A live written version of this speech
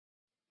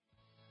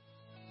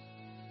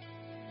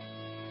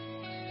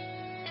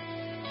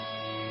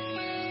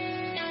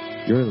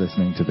You're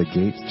listening to the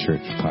Gate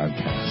Church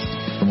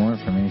podcast. For more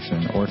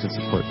information or to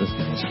support this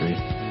ministry,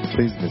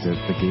 please visit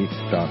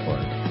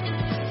thegate.org.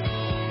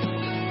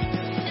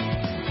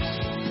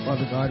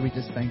 Father God, we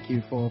just thank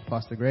you for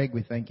Pastor Greg.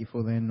 We thank you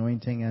for the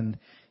anointing and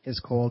his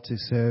call to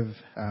serve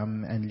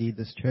and lead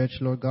this church,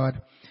 Lord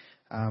God.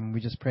 We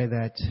just pray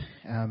that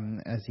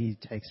as he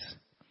takes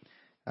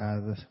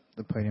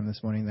the podium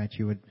this morning, that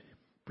you would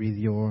breathe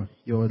your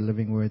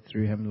living word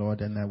through him, Lord,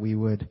 and that we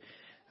would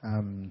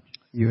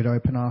you would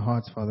open our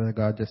hearts, Father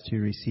God, just to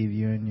receive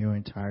you in your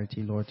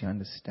entirety, Lord, to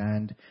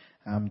understand,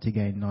 to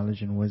gain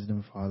knowledge and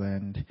wisdom, Father.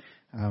 And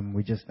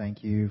we just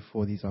thank you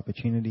for these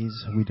opportunities.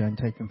 We don't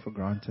take them for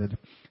granted,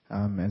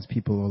 as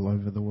people all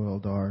over the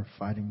world are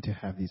fighting to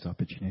have these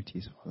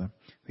opportunities, Father.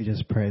 We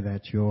just pray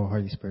that your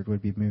Holy Spirit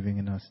would be moving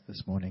in us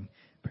this morning.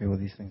 Pray all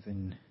these things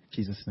in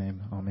Jesus'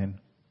 name. Amen.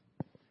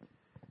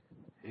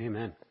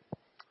 Amen.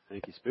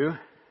 Thank you, Spoo. Good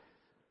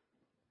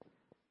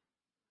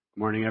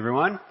morning,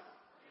 everyone.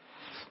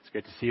 It's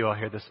great to see you all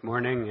here this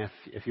morning.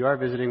 If you are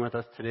visiting with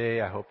us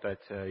today, I hope that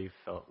you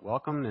felt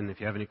welcome. And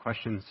if you have any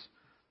questions,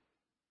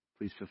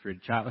 please feel free to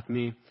chat with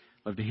me.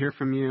 Love to hear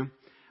from you.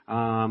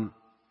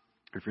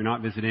 If you're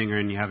not visiting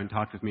and you haven't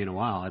talked with me in a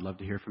while, I'd love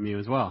to hear from you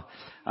as well.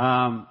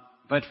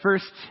 But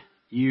first,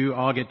 you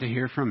all get to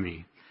hear from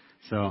me.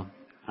 So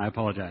I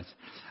apologize.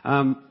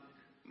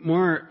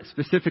 More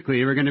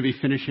specifically, we're going to be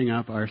finishing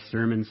up our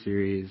sermon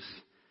series,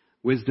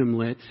 Wisdom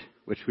Lit,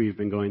 which we've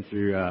been going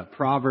through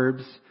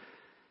Proverbs,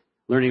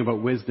 learning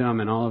about wisdom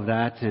and all of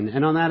that.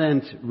 And on that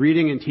end,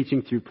 reading and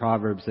teaching through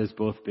Proverbs has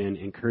both been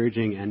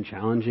encouraging and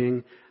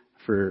challenging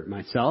for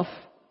myself.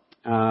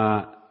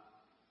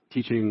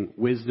 Teaching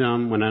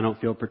wisdom when I don't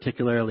feel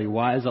particularly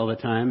wise all the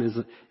time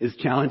is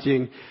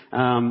challenging.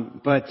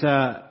 But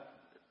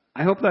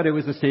I hope that it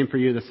was the same for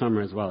you this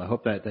summer as well. I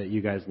hope that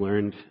you guys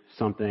learned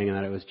something and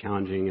that it was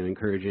challenging and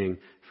encouraging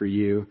for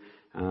you.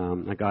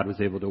 That God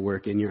was able to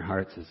work in your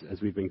hearts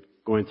as we've been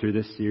going through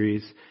this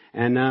series.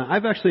 And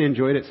I've actually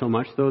enjoyed it so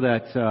much, though,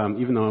 that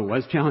even though it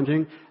was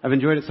challenging, I've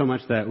enjoyed it so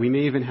much that we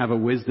may even have a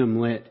Wisdom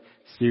Lit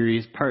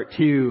series, part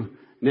 2,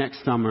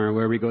 next summer,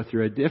 where we go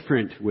through a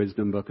different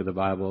wisdom book of the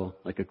Bible,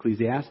 like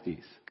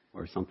Ecclesiastes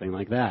or something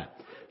like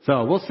that.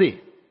 So we'll see.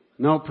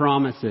 No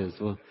promises.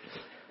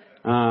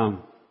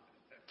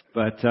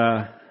 But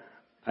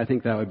I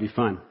think that would be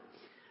fun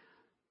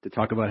to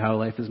talk about how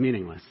life is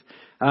meaningless.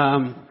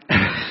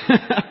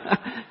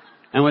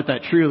 And what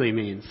that truly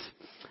means.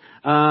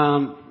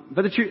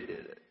 But the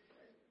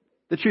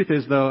truth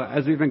is, though,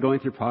 as we've been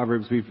going through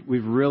Proverbs,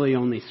 we've really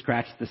only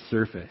scratched the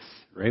surface,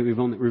 right? We've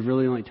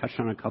really only touched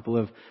on a couple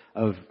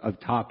of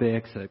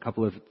topics, a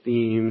couple of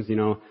themes. You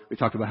know, we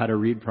talked about how to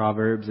read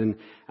Proverbs, and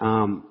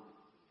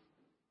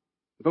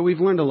but we've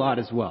learned a lot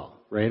as well,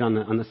 right? On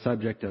the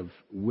subject of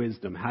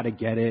wisdom, how to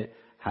get it,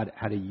 how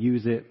to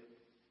use it,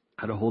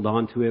 how to hold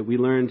on to it. We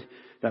learned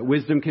that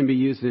wisdom can be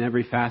used in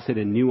every facet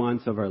and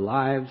nuance of our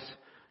lives,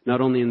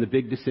 not only in the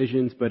big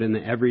decisions, but in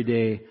the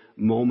everyday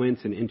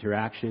moments and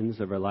interactions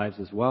of our lives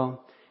as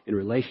well, in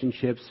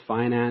relationships,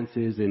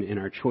 finances, in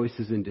our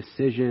choices and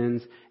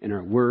decisions, in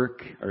our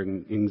work, our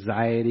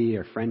anxiety,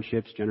 our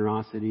friendships,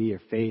 generosity,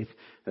 our faith.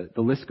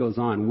 The list goes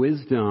on.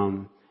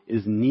 Wisdom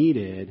is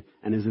needed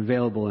and is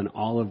available in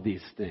all of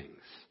these things.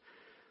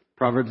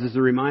 Proverbs is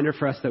a reminder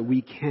for us that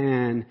we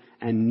can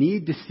and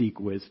need to seek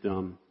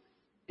wisdom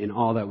in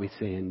all that we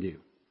say and do.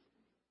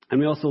 And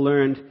we also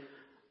learned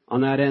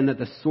on that end that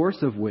the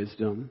source of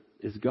wisdom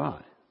is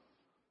God.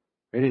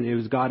 Right? And it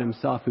was God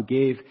himself who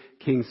gave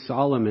King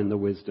Solomon the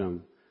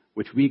wisdom,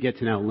 which we get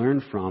to now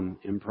learn from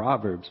in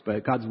Proverbs.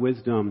 But God's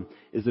wisdom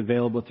is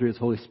available through his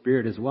Holy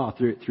Spirit as well,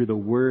 through the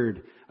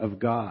Word of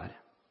God.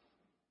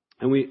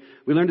 And we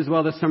learned as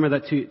well this summer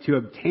that to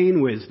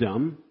obtain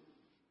wisdom,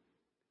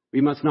 we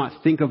must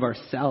not think of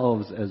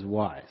ourselves as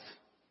wise,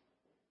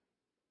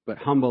 but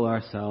humble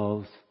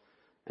ourselves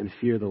and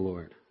fear the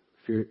Lord.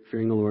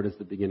 Fearing the Lord is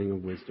the beginning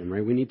of wisdom,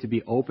 right? We need to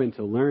be open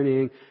to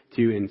learning,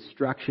 to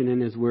instruction in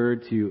his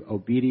word, to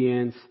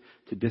obedience,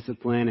 to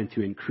discipline, and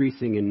to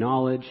increasing in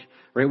knowledge,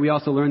 right? We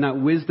also learn that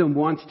wisdom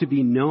wants to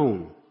be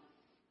known,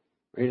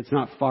 right? It's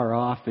not far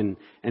off and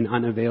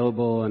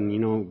unavailable, and, you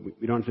know,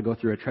 we don't have to go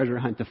through a treasure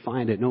hunt to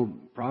find it. No,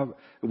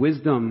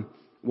 wisdom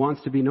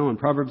wants to be known.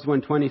 Proverbs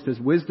 1:20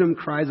 says, "Wisdom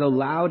cries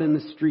aloud in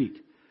the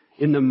street.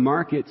 In the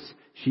markets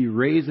she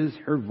raises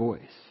her voice."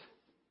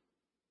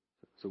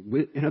 So,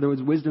 in other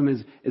words, wisdom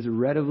is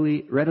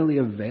readily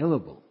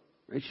available.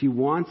 Right? She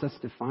wants us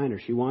to find her.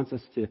 She wants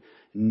us to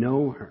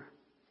know her.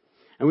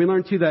 And we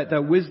learned, too,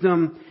 that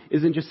wisdom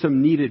isn't just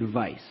some neat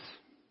advice.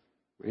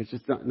 Right? It's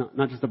just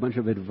not just a bunch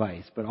of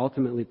advice. But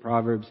ultimately,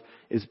 Proverbs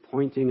is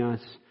pointing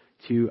us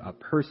to a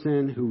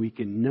person who we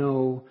can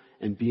know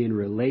and be in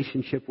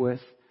relationship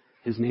with.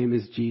 His name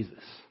is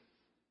Jesus.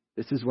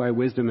 This is why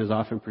wisdom is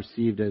often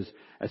perceived as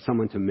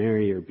someone to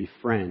marry or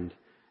befriend.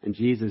 And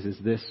Jesus is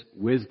this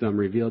wisdom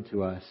revealed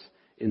to us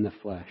in the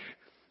flesh.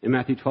 In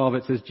Matthew 12,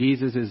 it says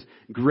Jesus is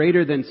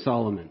greater than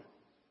Solomon.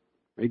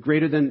 Right?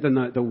 Greater than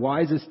the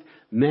wisest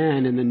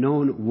man in the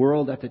known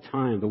world at the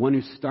time. The one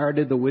who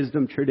started the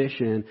wisdom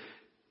tradition.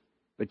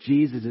 But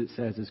Jesus, it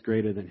says, is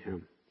greater than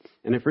him.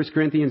 And in 1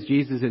 Corinthians,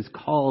 Jesus is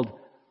called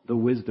the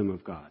wisdom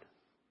of God.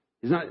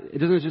 It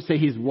doesn't just say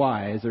he's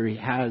wise or he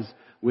has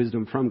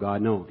wisdom from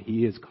God. No,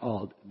 he is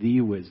called the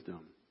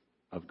wisdom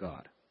of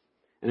God.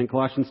 And in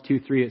Colossians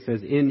 2:3, it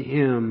says, in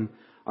him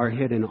are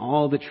hidden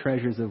all the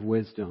treasures of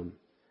wisdom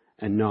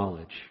and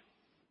knowledge.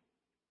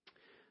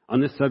 On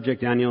this subject,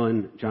 Daniel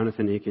and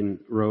Jonathan Aiken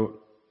wrote,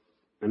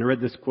 and I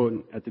read this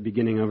quote at the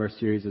beginning of our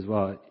series as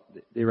well.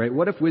 They write,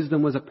 what if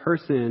wisdom was a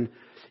person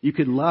you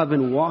could love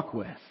and walk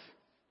with?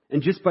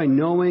 And just by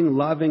knowing,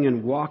 loving,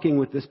 and walking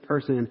with this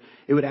person,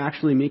 it would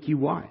actually make you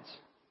wise.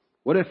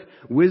 What if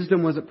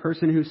wisdom was a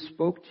person who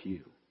spoke to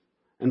you?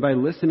 And by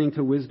listening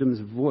to wisdom's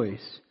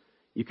voice,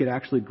 you could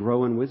actually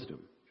grow in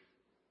wisdom.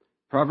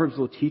 Proverbs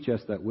will teach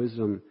us that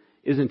wisdom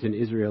isn't an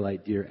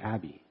Israelite Dear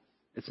Abby.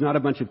 It's not a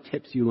bunch of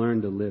tips you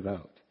learn to live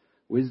out.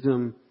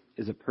 Wisdom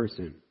is a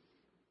person,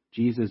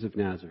 Jesus of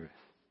Nazareth.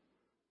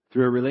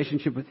 Through a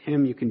relationship with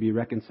him, you can be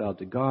reconciled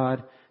to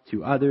God,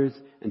 to others,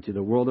 and to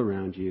the world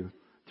around you.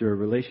 Through a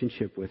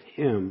relationship with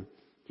him,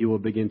 he will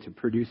begin to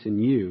produce in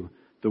you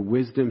the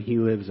wisdom he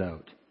lives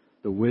out,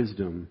 the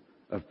wisdom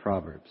of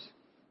Proverbs.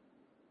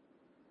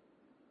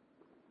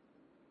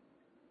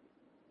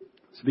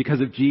 So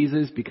because of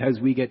Jesus, because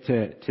we get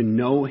to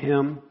know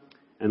him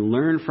and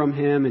learn from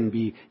him and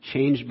be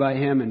changed by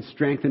him and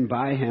strengthened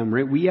by him,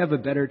 right? We have a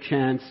better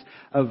chance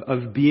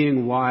of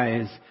being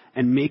wise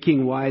and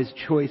making wise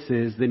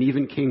choices than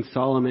even King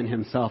Solomon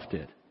himself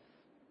did,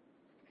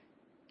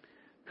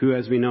 who,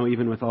 as we know,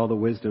 even with all the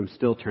wisdom,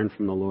 still turned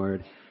from the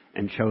Lord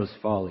and chose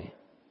folly.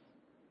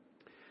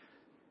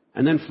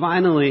 And then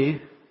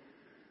finally,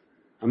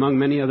 among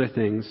many other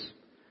things,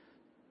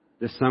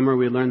 this summer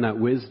we learned that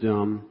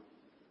wisdom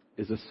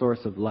is a source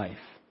of life,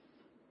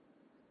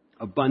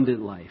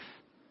 abundant life,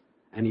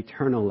 and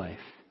eternal life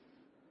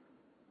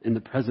in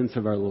the presence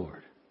of our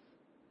Lord.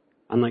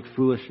 Unlike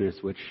foolishness,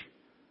 which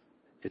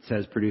it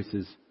says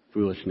produces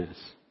foolishness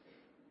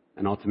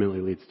and ultimately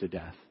leads to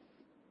death.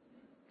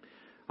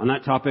 On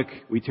that topic,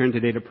 we turn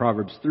today to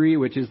Proverbs 3,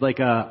 which is like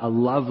a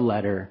love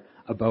letter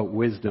about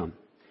wisdom.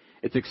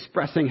 It's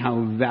expressing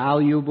how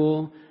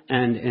valuable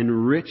and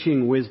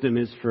enriching wisdom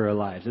is for our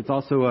lives. It's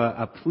also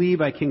a plea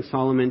by King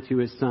Solomon to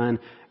his son,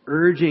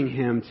 urging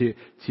him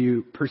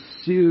to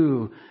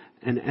pursue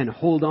and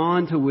hold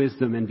on to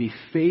wisdom and be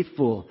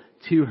faithful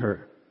to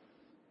her.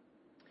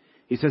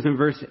 He says in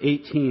verse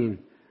 18,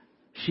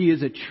 she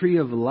is a tree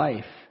of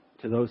life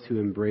to those who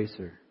embrace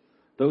her.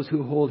 Those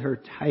who hold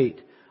her tight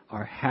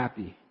are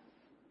happy.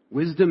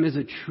 Wisdom is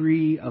a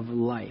tree of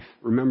life.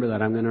 Remember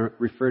that. I'm going to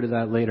refer to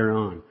that later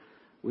on.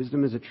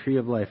 Wisdom is a tree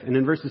of life. And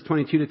in verses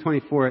 22 to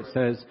 24, it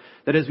says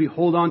that as we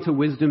hold on to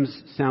wisdom's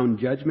sound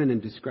judgment and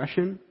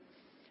discretion,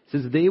 it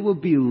says they will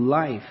be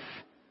life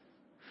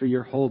for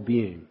your whole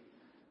being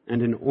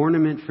and an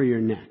ornament for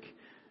your neck.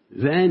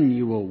 Then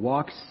you will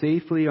walk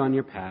safely on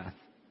your path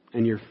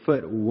and your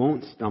foot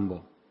won't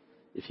stumble.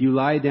 If you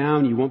lie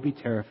down, you won't be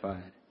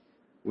terrified.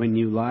 When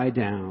you lie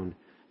down,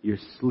 your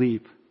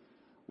sleep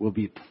will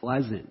be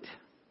pleasant.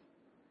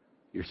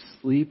 Your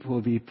sleep will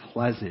be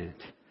pleasant.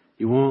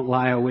 You won't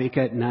lie awake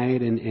at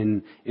night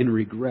in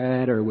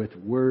regret or with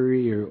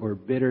worry or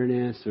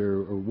bitterness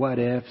or what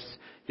ifs.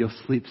 You'll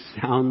sleep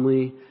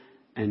soundly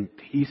and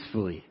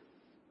peacefully.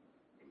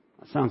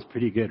 That sounds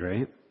pretty good,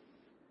 right?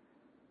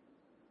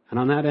 And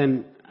on that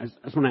end, I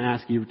just want to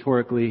ask you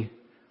rhetorically,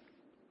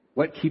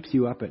 what keeps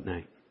you up at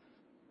night?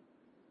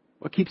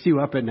 What keeps you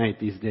up at night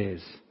these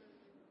days?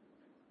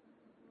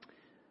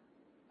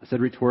 I said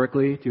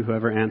rhetorically to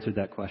whoever answered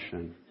that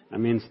question. That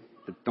means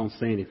don't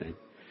say anything.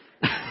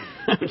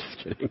 I'm just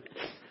kidding.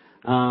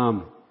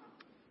 I'm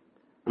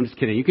just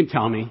kidding. You can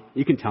tell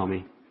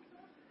me.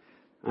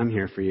 I'm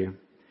here for you.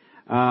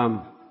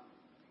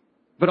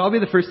 But I'll be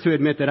the first to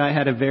admit that I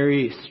had a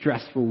very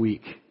stressful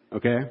week,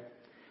 okay?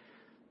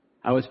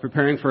 I was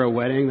preparing for a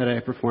wedding that I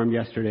performed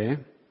yesterday.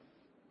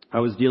 I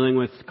was dealing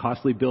with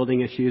costly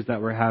building issues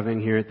that we're having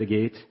here at the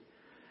Gate.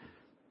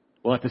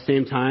 Well, at the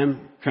same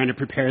time, trying to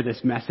prepare this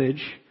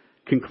message,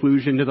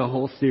 conclusion to the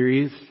whole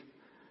series.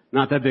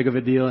 Not that big of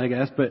a deal, I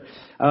guess, but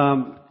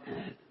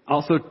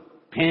also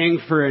paying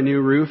for a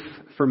new roof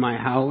for my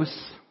house,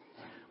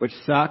 which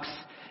sucks.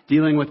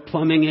 Dealing with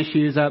plumbing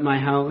issues at my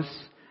house.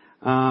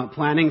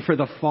 Planning for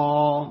the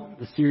fall,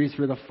 the series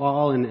for the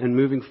fall and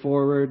moving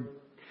forward.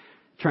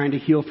 Trying to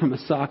heal from a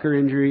soccer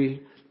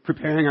injury.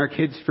 Preparing our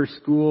kids for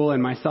school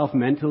and myself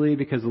mentally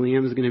because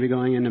Liam is going to be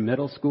going into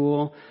middle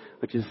school,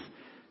 which is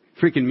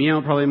freaking me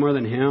out probably more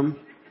than him.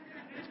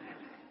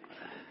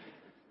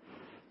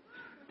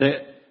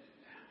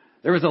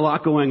 There was a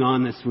lot going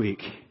on this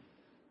week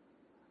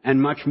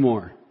and much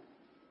more.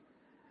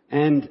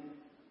 And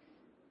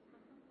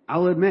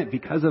I'll admit,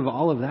 because of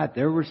all of that,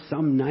 there were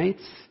some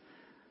nights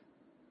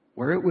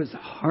where it was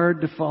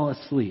hard to fall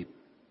asleep.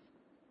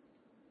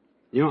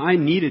 You know, I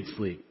needed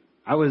sleep.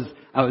 I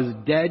was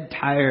dead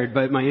tired,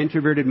 but my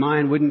introverted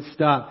mind wouldn't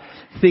stop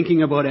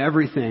thinking about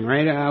everything,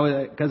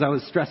 right? Because I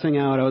was stressing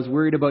out. I was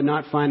worried about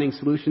not finding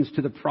solutions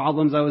to the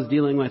problems I was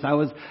dealing with. I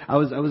was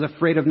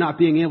afraid of not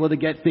being able to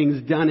get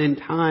things done in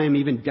time,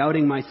 even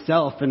doubting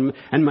myself and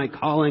my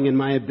calling and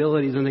my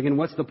abilities. And thinking,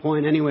 what's the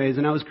point anyways?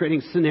 And I was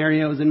creating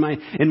scenarios in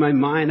my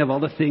mind of all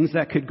the things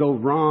that could go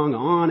wrong,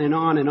 on and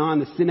on and on.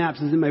 The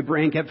synapses in my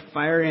brain kept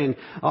firing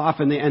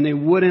off, and they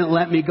wouldn't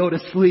let me go to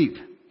sleep.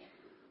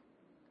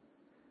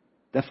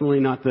 Definitely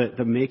not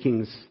the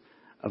makings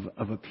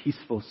of a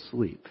peaceful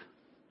sleep.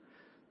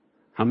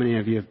 How many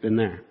of you have been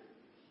there?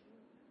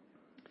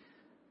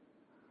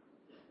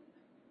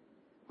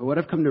 But what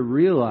I've come to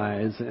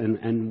realize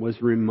and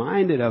was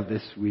reminded of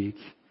this week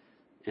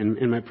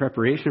in my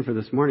preparation for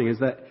this morning is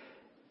that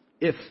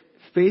if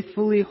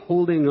faithfully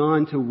holding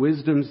on to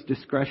wisdom's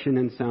discretion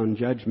and sound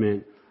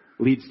judgment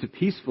leads to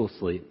peaceful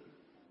sleep,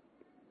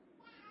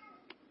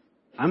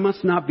 I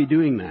must not be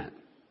doing that.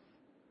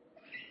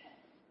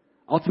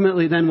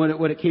 Ultimately, then,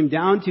 what it came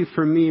down to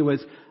for me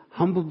was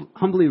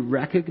humbly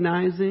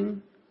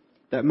recognizing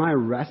that my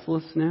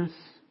restlessness,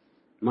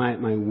 my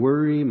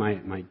worry,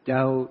 my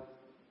doubt,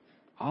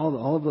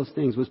 all of those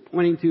things was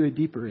pointing to a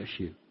deeper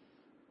issue.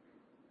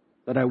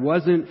 That I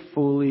wasn't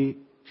fully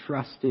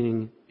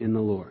trusting in the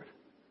Lord.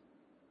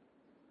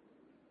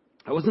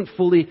 I wasn't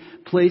fully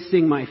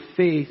placing my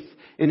faith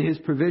in His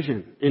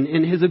provision,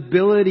 in His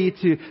ability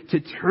to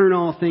turn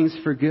all things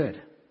for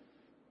good.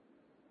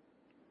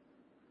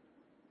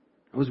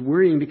 I was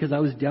worrying because I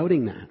was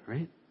doubting that,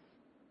 right?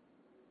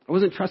 I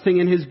wasn't trusting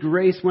in His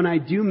grace when I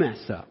do mess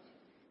up.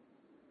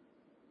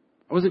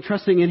 I wasn't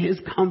trusting in His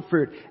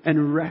comfort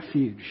and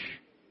refuge,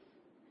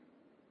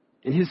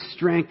 in His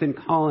strength and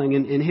calling,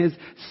 and in His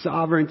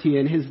sovereignty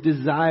and His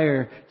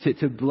desire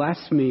to bless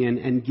me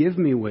and give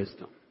me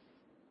wisdom.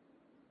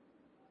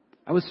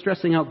 I was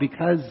stressing out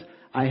because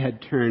I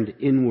had turned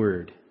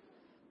inward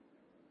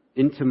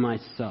into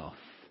myself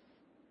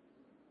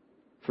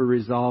for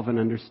resolve and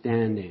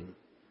understanding.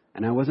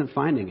 And I wasn't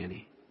finding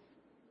any.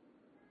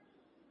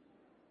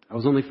 I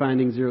was only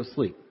finding zero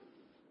sleep.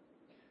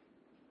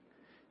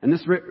 And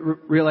this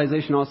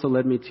realization also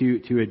led me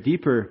to a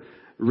deeper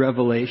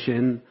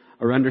revelation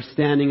or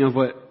understanding of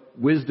what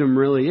wisdom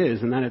really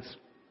is, and that it's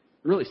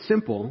really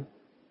simple,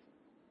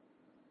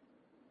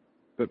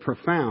 but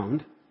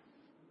profound,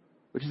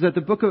 which is that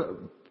the book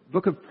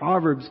of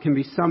Proverbs can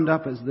be summed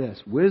up as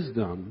this: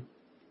 wisdom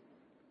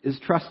is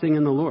trusting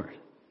in the Lord.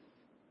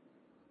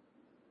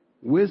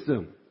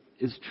 Wisdom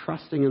is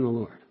trusting in the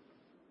Lord.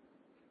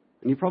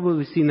 And you've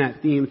probably seen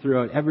that theme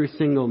throughout every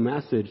single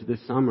message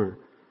this summer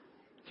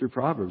through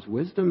Proverbs.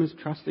 Wisdom is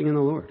trusting in the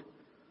Lord.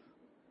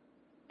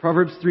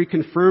 Proverbs 3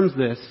 confirms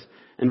this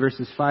in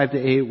verses 5 to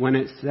 8 when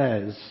it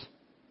says,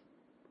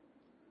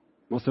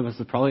 most of us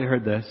have probably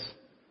heard this,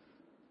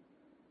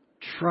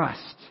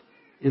 trust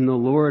in the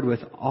Lord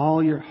with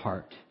all your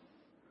heart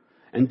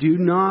and do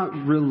not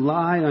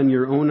rely on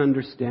your own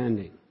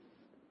understanding.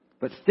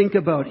 But think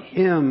about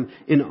Him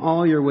in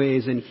all your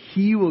ways, and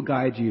He will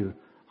guide you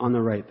on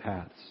the right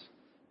paths.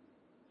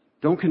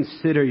 Don't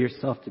consider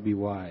yourself to be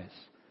wise.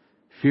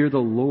 Fear the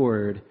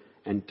Lord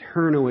and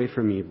turn away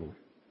from evil.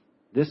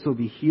 This will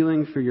be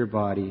healing for your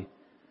body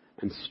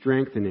and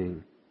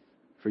strengthening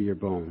for your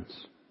bones.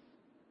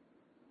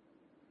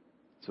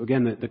 So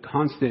again, the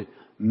constant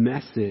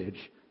message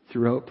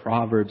throughout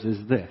Proverbs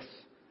is this: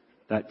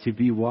 that to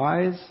be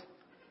wise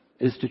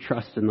is to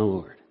trust in the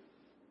Lord.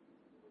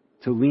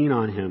 To lean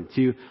on Him,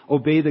 to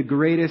obey the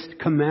greatest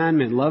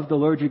commandment, love the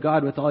Lord your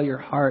God with all your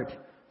heart,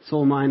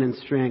 soul, mind, and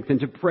strength, and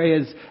to pray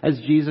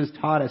as Jesus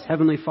taught us,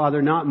 Heavenly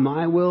Father, not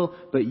my will,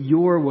 but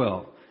your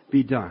will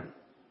be done.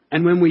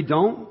 And when we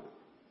don't,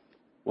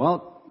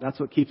 well, that's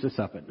what keeps us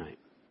up at night.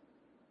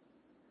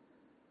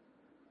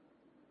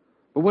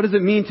 But what does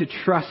it mean to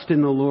trust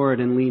in the Lord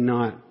and lean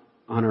not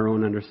on our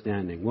own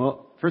understanding?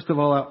 Well, first of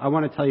all, I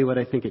want to tell you what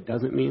I think it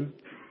doesn't mean.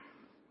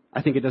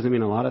 I think it doesn't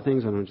mean a lot of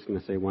things, and I'm just going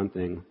to say one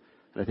thing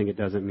that I think it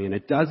doesn't mean.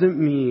 It doesn't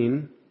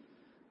mean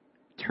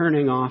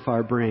turning off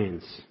our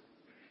brains.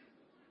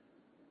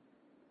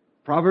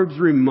 Proverbs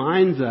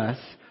reminds us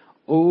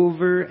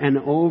over and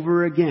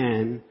over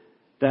again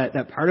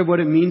that part of what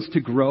it means to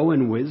grow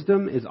in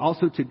wisdom is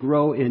also to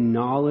grow in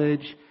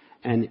knowledge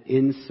and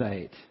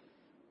insight.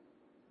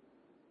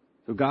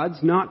 So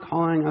God's not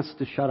calling us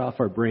to shut off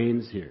our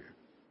brains here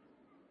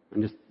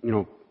and just,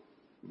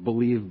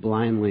 believe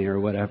blindly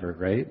or whatever,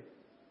 right?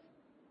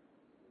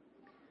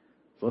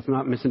 So let's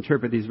not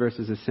misinterpret these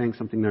verses as saying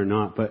something they're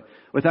not. But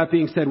with that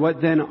being said,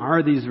 what then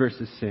are these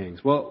verses saying?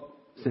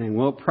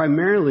 Well,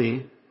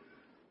 primarily,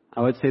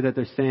 I would say that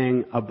they're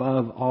saying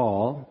above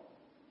all,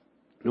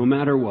 no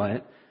matter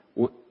what,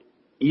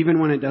 even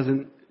when it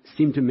doesn't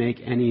seem to make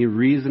any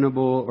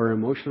reasonable or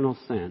emotional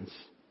sense,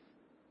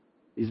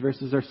 these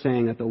verses are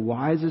saying that the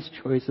wisest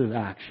choice of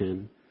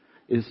action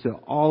is to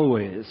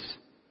always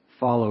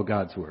follow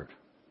God's word.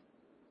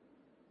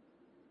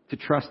 To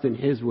trust in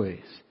His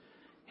ways,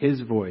 His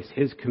voice,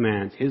 His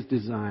commands, His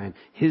design,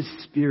 His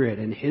spirit,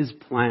 and His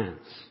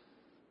plans.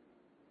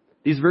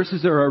 These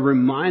verses are a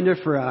reminder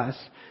for us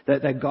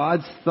that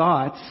God's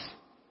thoughts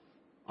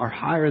are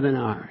higher than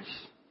ours.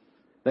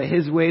 That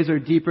His ways are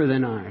deeper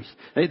than ours.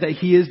 That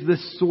He is the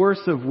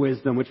source of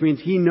wisdom, which means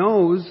He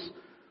knows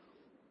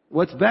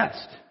what's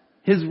best.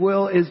 His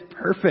will is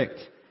perfect.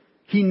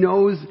 He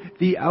knows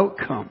the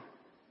outcome.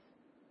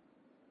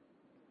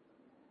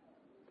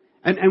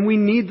 And we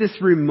need this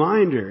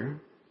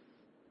reminder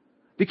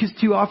because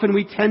too often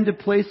we tend to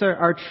place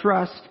our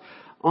trust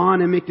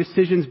on and make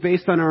decisions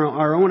based on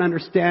our own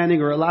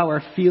understanding or allow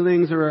our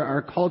feelings or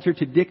our culture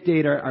to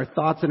dictate our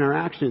thoughts and our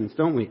actions,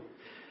 don't we?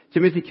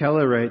 Timothy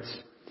Keller writes,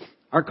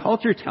 "Our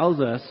culture tells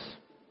us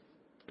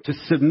to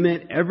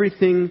submit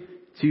everything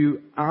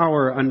to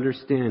our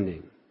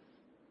understanding,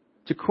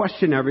 to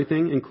question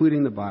everything,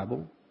 including the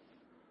Bible.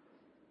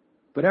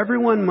 But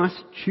everyone must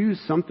choose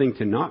something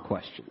to not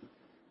question.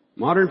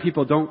 Modern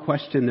people don't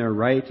question their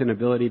right and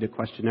ability to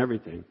question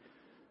everything.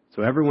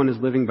 So everyone is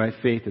living by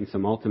faith in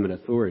some ultimate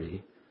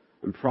authority.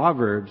 And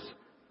Proverbs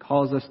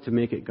calls us to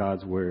make it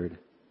God's word,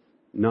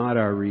 not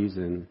our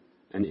reason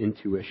and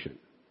intuition."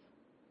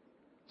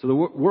 So the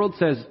world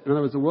says, in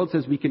other words, the world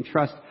says we can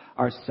trust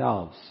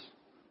ourselves,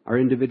 our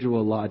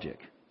individual logic.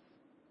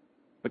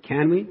 But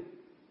can we?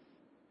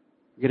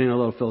 We're getting a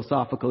little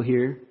philosophical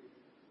here.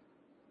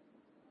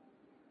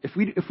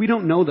 If we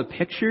don't know the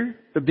picture,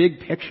 the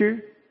big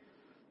picture,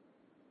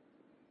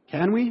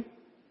 can we?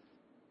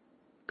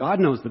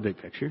 God knows the big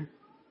picture.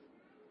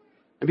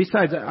 And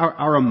besides,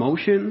 our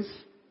emotions,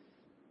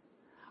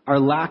 our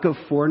lack of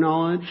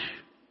foreknowledge,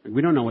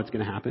 we don't know what's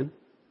going to happen.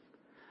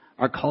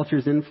 Our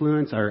culture's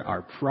influence,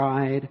 our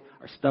pride,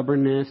 our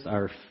stubbornness,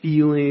 our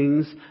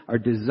feelings, our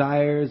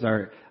desires,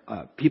 our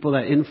people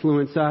that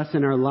influence us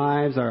in our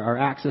lives, our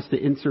access to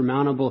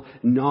insurmountable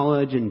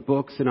knowledge in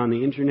books and on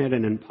the internet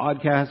and in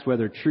podcasts,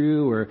 whether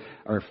true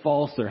or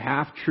false or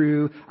half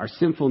true, our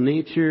sinful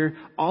nature,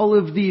 all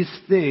of these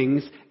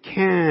things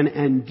can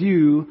and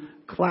do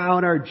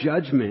cloud our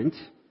judgment.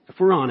 If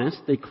we're honest,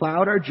 they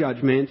cloud our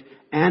judgment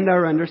and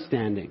our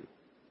understanding.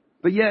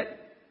 But yet,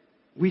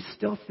 we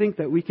still think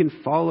that we can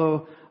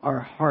follow our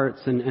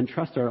hearts and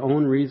trust our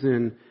own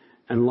reason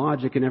and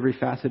logic in every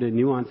facet and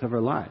nuance of our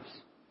lives.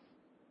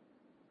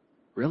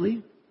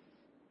 Really?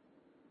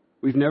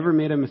 We've never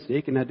made a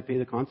mistake and had to pay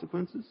the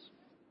consequences?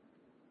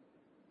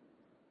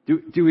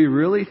 Do we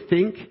really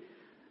think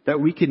that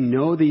we can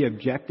know the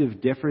objective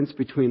difference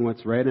between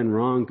what's right and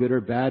wrong, good or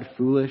bad,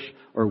 foolish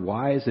or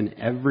wise in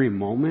every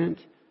moment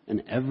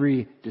and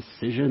every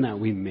decision that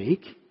we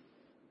make?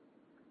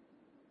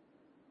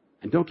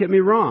 And don't get me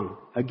wrong,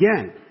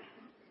 again,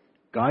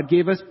 God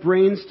gave us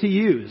brains to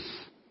use,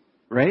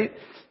 right?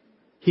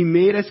 He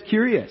made us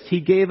curious. He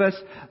gave us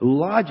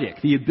logic,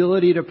 the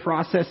ability to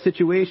process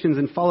situations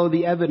and follow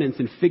the evidence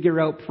and figure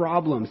out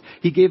problems.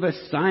 He gave us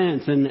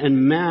science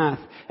and math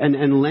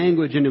and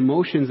language and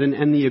emotions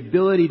and the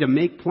ability to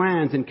make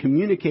plans and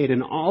communicate.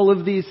 And all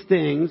of these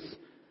things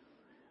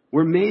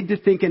we're made to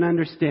think and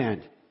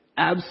understand.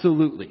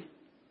 Absolutely.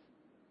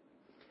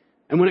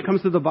 And when it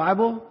comes to the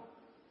Bible,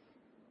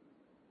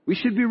 we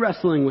should be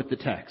wrestling with the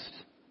text.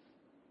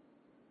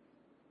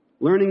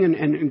 Learning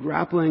and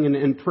grappling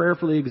and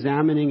prayerfully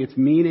examining its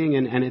meaning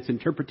and its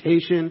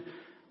interpretation,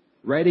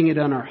 writing it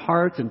on our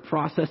hearts and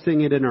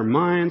processing it in our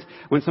minds.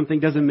 When something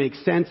doesn't make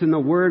sense in the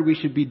Word, we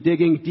should be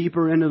digging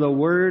deeper into the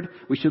Word.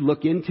 We should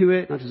look into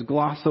it, not just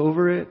gloss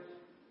over it.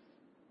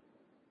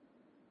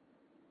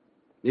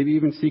 Maybe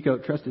even seek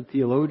out trusted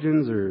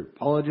theologians or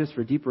apologists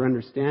for deeper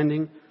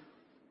understanding.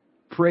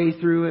 Pray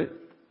through it.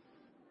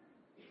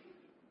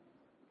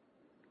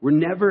 We're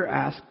never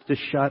asked to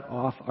shut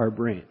off our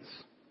brains.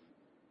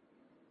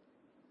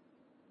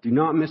 Do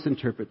not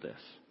misinterpret this.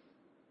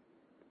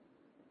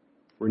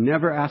 We're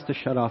never asked to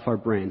shut off our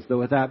brains. Though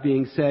with that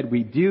being said,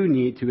 we do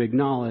need to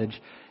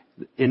acknowledge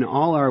in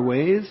all our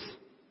ways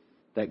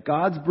that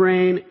God's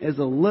brain is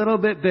a little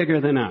bit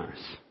bigger than ours.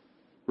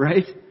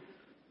 Right?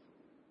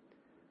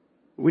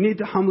 We need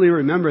to humbly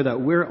remember that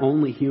we're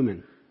only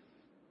human.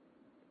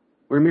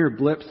 We're mere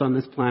blips on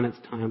this planet's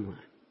timeline.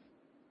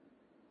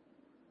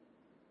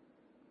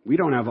 We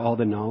don't have all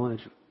the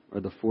knowledge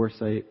or the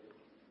foresight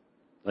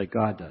like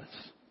God does.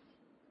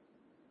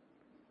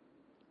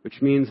 Which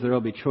means there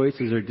will be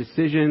choices or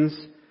decisions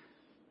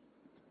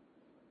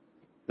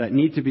that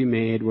need to be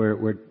made where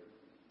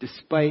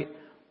despite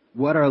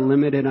what our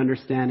limited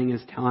understanding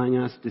is telling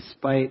us,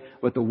 despite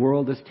what the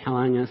world is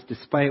telling us,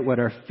 despite what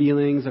our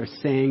feelings are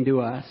saying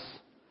to us,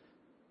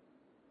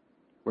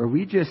 where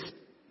we just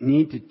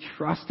need to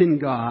trust in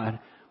God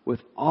with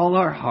all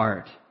our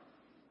heart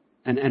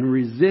and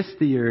resist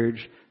the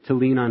urge to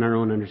lean on our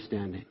own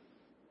understanding.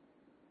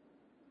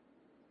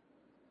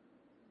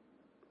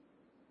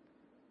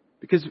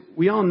 Because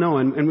we all know,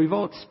 and we've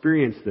all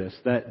experienced this,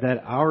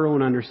 that our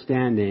own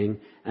understanding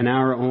and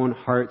our own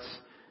heart's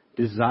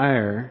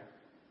desire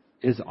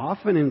is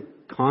often in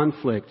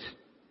conflict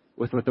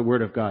with what the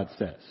Word of God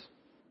says.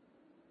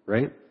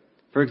 Right?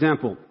 For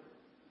example,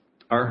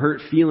 our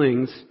hurt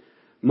feelings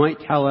might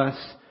tell us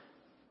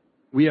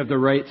we have the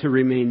right to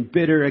remain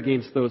bitter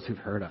against those who've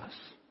hurt us.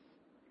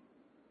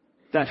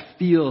 that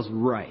feels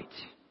right.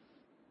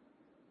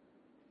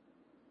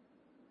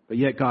 But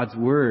yet God's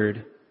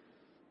Word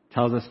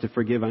tells us to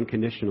forgive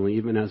unconditionally,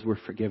 even as we're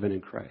forgiven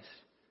in Christ.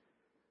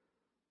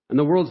 And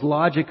the world's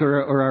logic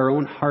or our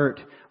own heart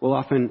will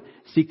often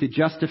seek to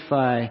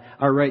justify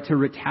our right to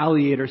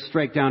retaliate or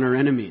strike down our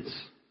enemies.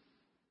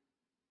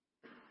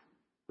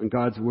 When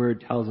God's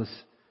Word tells us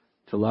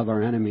to love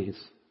our enemies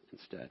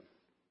instead.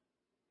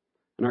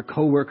 And our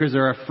coworkers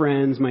or our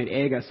friends might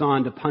egg us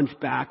on to punch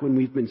back when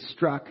we've been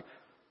struck.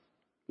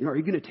 Are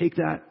you going to take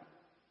that?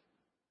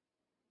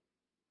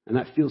 And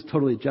that feels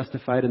totally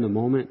justified in the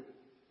moment.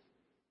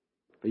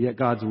 But yet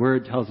God's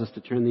Word tells us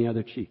to turn the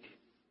other cheek.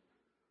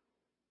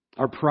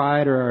 Our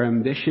pride or our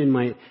ambition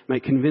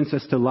might convince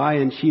us to lie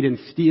and cheat and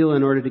steal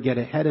in order to get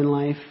ahead in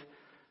life.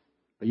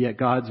 But yet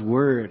God's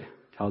Word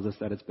tells us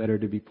that it's better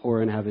to be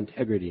poor and have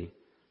integrity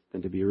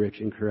than to be rich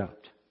and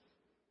corrupt.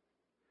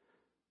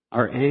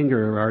 Our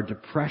anger or our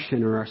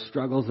depression or our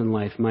struggles in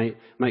life might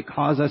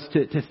cause us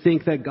to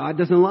think that God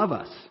doesn't love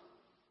us.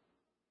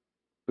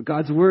 But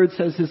God's Word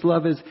says His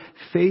love is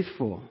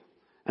faithful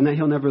and that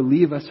He'll never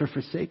leave us or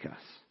forsake us.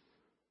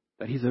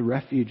 That He's a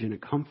refuge and a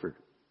comfort.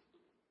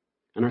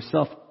 And our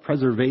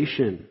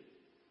self-preservation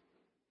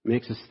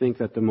makes us think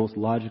that the most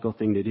logical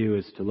thing to do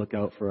is to look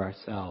out for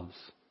ourselves.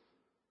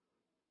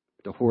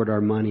 To hoard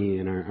our money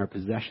and our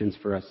possessions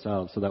for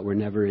ourselves so that we're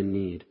never in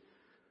need.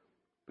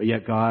 But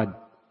yet God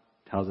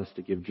tells us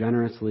to give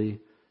generously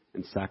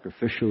and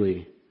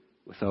sacrificially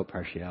without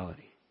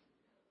partiality.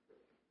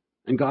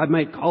 And God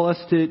might call us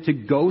to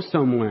go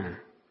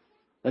somewhere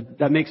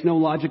that makes no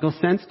logical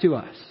sense to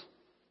us.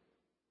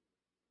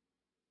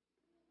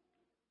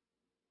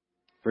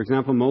 For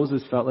example,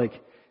 Moses felt like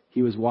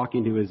he was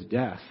walking to his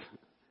death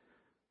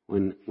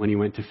when he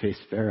went to face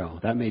Pharaoh.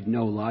 That made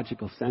no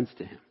logical sense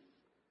to him.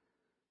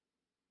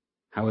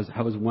 How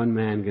is one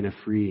man going to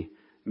free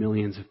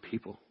millions of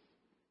people?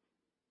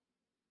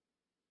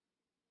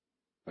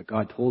 But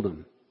God told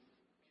him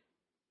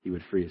He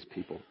would free His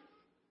people.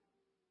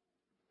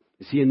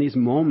 You see, in these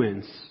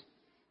moments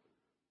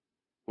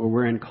where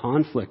we're in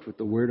conflict with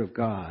the Word of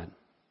God,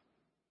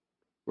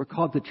 we're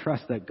called to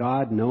trust that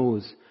God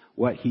knows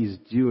what He's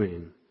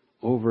doing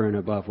over and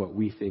above what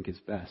we think is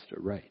best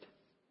or right.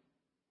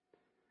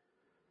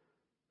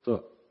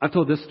 So I've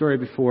told this story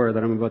before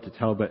that I'm about to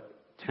tell, but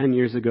 10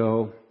 years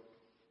ago,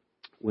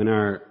 when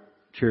our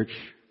church,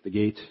 The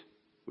Gate,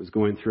 was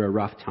going through a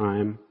rough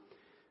time,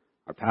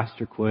 our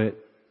pastor quit,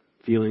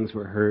 feelings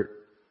were hurt,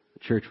 the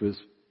church was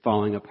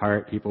falling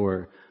apart, people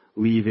were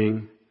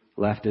leaving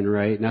left and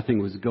right,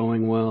 nothing was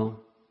going well.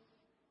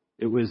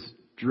 It was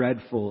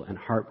dreadful and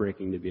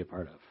heartbreaking to be a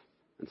part of.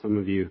 And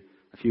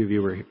a few of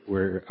you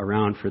were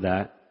around for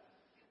that.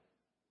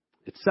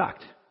 It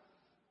sucked.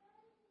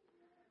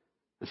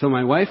 And so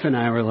my wife and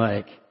I were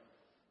like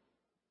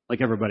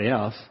everybody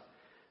else,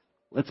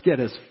 let's get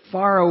as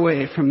far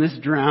away from this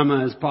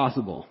drama as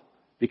possible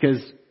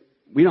because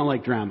we don't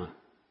like drama.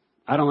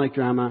 I don't like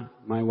drama.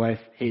 My wife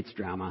hates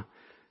drama.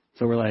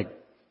 So we're like,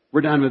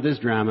 we're done with this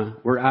drama.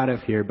 We're out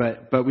of here.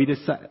 But we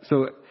decided,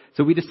 so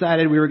we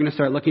decided we were going to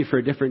start looking for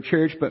a different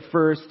church. But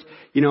first,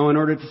 in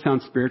order to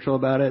sound spiritual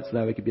about it, so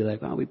that we could be like,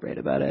 oh, we prayed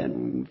about it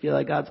and we feel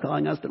like God's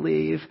calling us to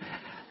leave.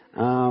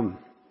 I've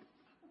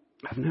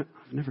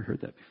never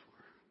heard that before.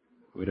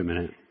 Wait a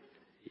minute.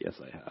 Yes,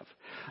 I have.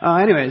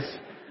 Anyways,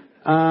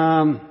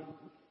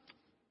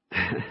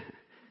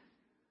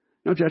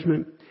 no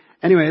judgment.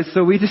 Anyways,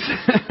 so we just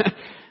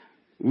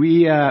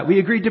we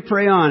agreed to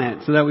pray on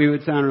it so that we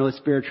would sound really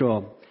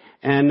spiritual.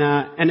 And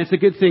it's a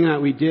good thing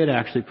that we did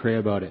actually pray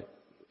about it,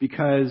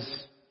 because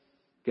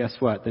guess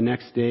what? The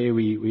next day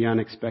we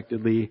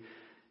unexpectedly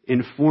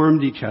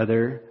informed each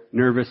other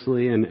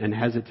nervously and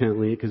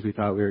hesitantly, because we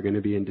thought we were going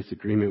to be in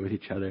disagreement with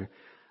each other,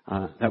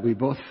 that we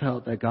both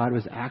felt that God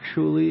was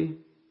actually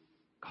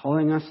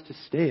calling us to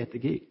stay at the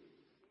Gate.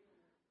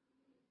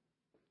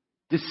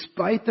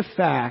 Despite the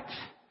fact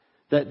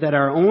that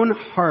our own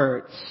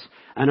hearts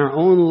and our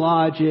own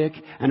logic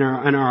and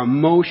our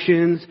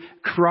emotions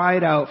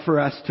cried out for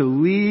us to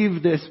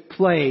leave this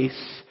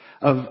place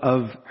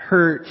of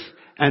hurt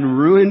and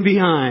ruin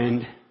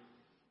behind,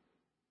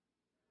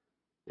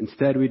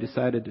 instead we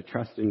decided to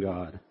trust in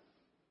God.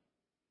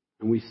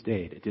 And we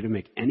stayed. It didn't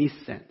make any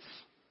sense,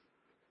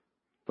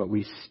 but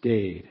we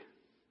stayed.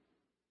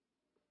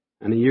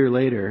 And a year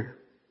later,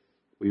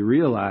 we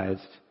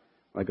realized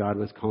why God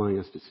was calling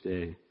us to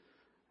stay,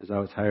 as I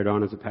was hired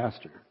on as a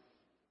pastor.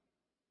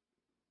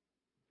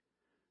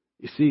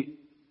 You see,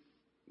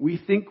 we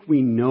think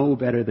we know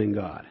better than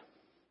God,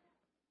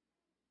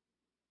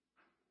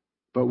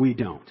 but we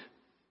don't.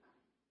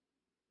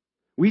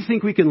 We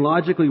think we can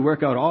logically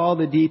work out all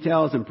the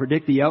details and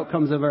predict the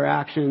outcomes of our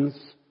actions,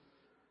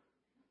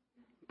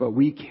 but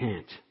we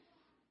can't.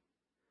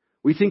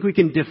 We think we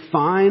can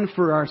define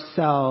for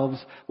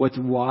ourselves what's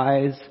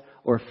wise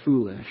or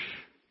foolish,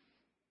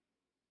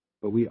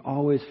 but we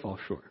always fall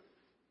short.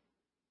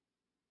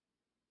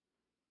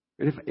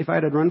 And if I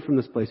had run from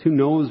this place, who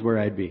knows where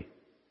I'd be?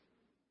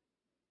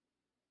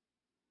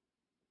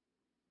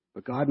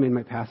 But God made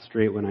my path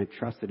straight when I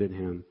trusted in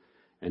Him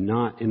and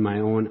not in my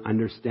own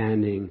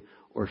understanding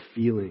or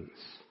feelings.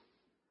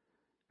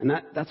 And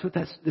that's what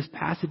this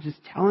passage is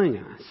telling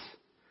us.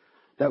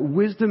 That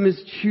wisdom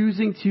is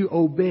choosing to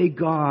obey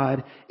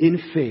God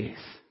in faith,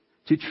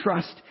 to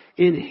trust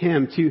in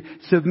Him, to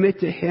submit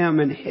to Him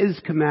and His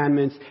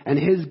commandments and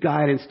His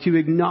guidance, to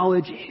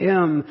acknowledge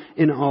Him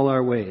in all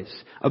our ways,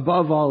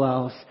 above all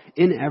else,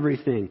 in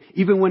everything,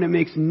 even when it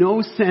makes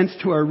no sense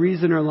to our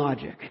reason or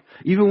logic,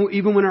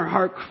 even when our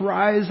heart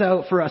cries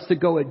out for us to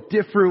go a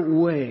different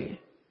way.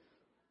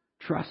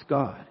 Trust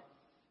God.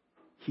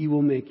 He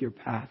will make your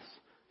paths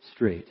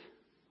straight.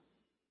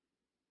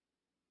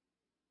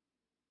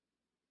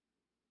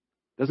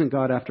 Doesn't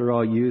God, after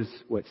all, use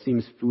what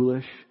seems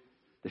foolish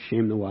to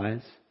shame the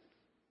wise?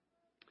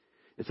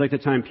 It's like the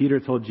time Peter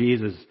told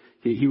Jesus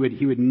he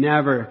would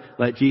never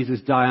let Jesus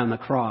die on the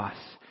cross.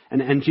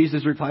 And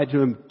Jesus replied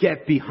to him,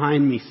 "Get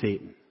behind me,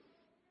 Satan."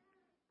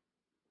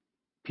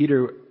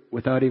 Peter,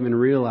 without even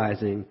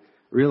realizing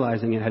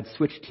it, had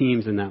switched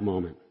teams in that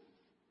moment.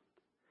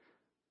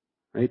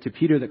 Right? To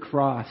Peter, the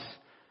cross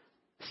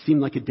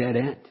seemed like a dead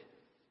end.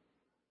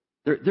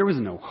 There was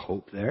no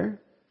hope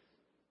there.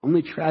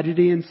 Only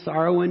tragedy and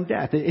sorrow and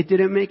death. It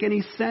didn't make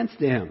any sense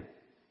to him.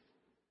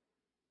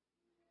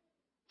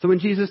 So when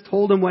Jesus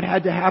told him what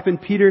had to happen,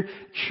 Peter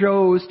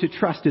chose to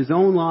trust his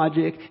own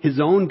logic, his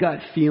own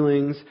gut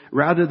feelings,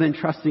 rather than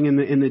trusting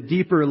in the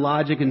deeper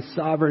logic and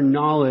sovereign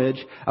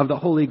knowledge of the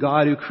holy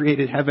God who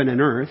created heaven and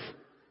earth.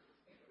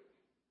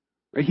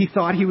 Right? He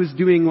thought he was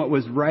doing what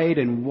was right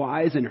and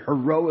wise and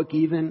heroic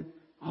even.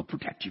 "I'll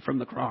protect you from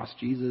the cross,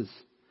 Jesus."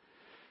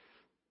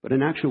 But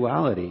in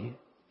actuality,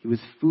 he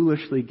was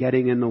foolishly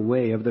getting in the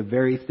way of the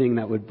very thing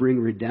that would bring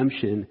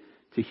redemption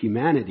to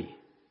humanity.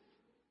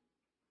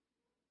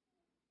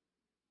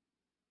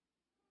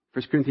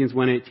 1 Corinthians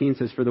 1:18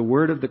 says, "For the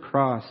word of the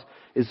cross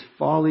is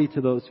folly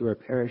to those who are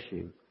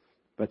perishing,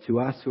 but to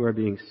us who are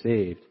being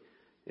saved,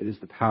 it is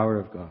the power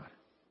of God."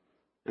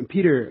 And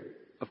Peter,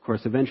 of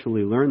course,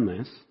 eventually learned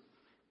this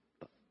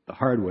the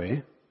hard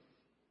way,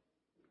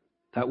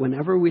 that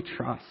whenever we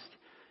trust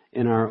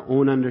in our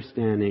own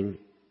understanding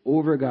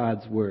over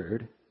God's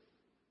word,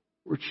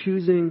 we're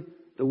choosing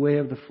the way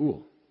of the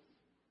fool.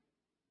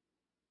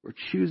 We're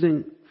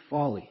choosing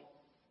folly.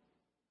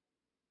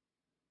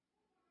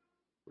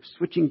 We're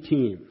switching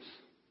teams.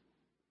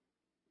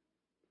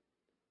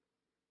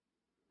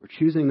 We're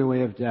choosing the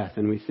way of death,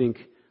 and we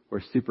think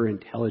we're super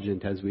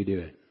intelligent as we do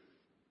it.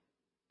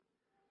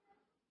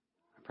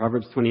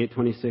 Proverbs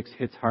 28:26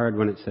 hits hard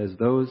when it says,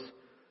 "Those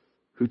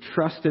who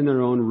trust in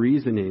their own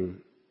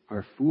reasoning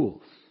are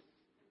fools,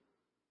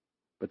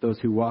 but those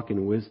who walk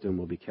in wisdom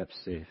will be kept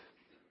safe."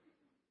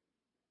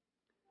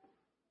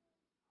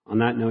 On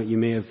that note, you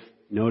may have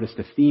noticed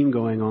a theme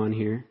going on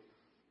here,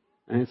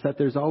 and it's that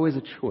there's always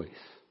a choice.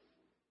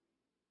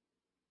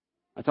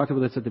 I talked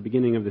about this at the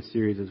beginning of the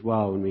series as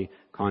well when we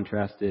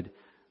contrasted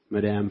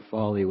Madame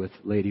Folly with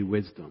Lady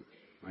Wisdom,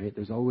 right?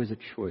 There's always a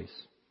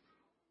choice.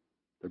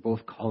 They're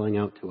both calling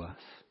out to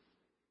us.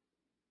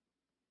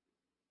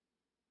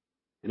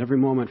 And every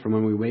moment from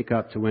when we wake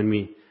up to when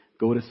we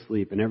go to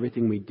sleep, and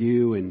everything we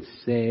do and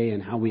say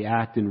and how we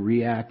act and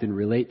react and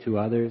relate to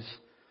others,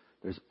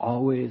 there's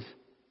always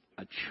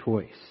a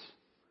choice.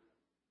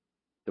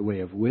 The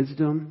way of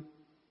wisdom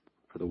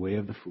or the way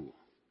of the fool.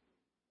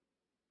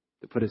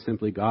 To put it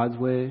simply, God's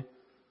way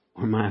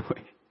or my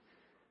way.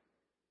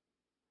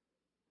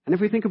 And if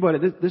we think about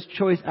it, this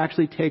choice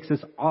actually takes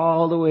us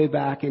all the way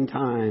back in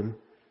time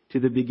to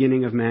the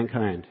beginning of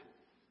mankind,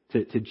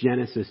 to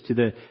Genesis, to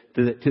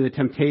the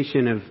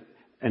temptation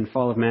and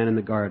fall of man in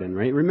the garden,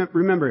 right?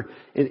 Remember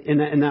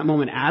in that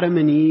moment, Adam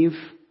and Eve,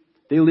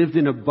 they lived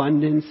in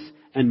abundance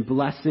and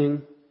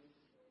blessing.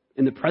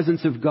 In the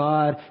presence of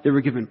God, they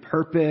were given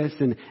purpose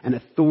and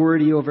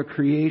authority over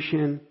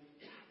creation.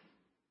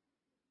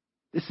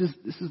 This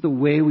is the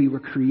way we were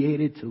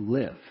created to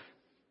live,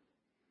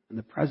 in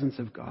the presence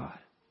of God.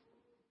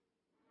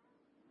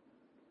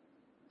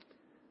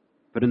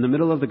 But in the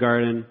middle of the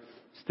garden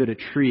stood a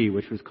tree,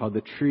 which was called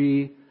the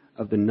tree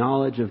of the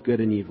knowledge of good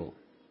and evil.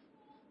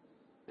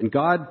 And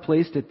God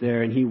placed it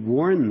there, and He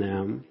warned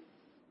them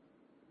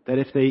that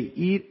if they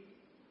eat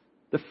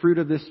the fruit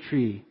of this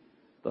tree,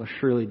 they'll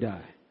surely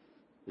die.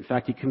 In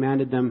fact, He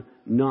commanded them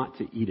not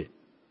to eat it.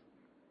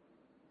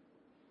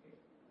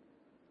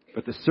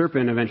 But the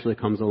serpent eventually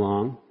comes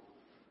along,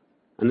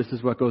 and this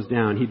is what goes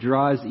down. He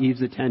draws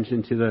Eve's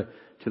attention to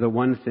the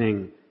one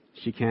thing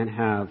she can't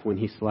have when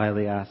he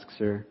slyly asks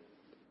her.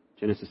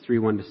 Genesis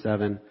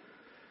 3:1-7.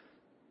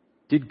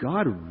 "Did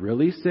God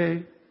really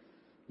say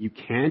you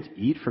can't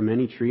eat from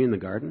any tree in the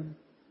garden?"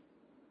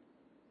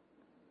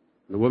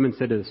 And the woman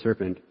said to the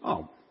serpent,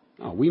 "Oh,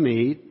 we may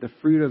eat the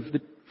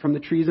fruit from the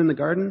trees in the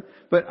garden,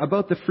 but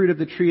about the fruit of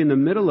the tree in the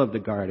middle of the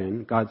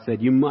garden, God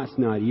said, you must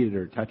not eat it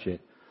or touch it,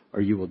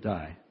 or you will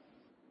die."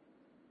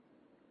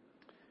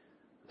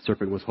 The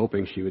serpent was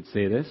hoping she would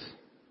say this,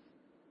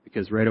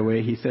 because right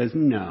away he says,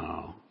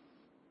 "No,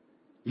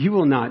 you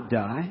will not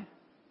die.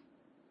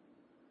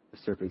 the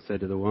serpent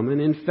said to the woman.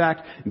 In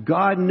fact,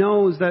 God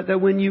knows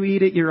that when you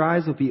eat it, your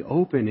eyes will be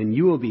open and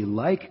you will be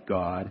like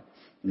God,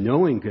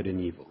 knowing good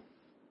and evil.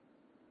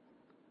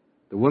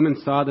 The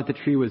woman saw that the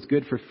tree was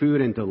good for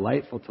food and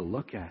delightful to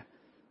look at,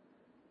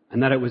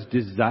 and that it was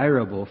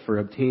desirable for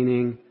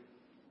obtaining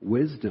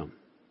wisdom.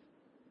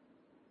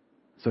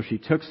 So she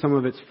took some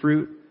of its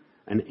fruit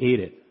and ate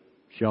it.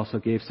 She also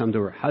gave some to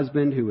her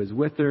husband who was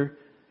with her,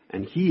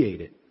 and he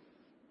ate it.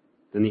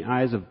 Then the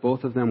eyes of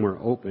both of them were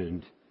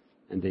opened,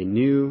 and they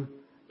knew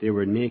they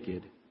were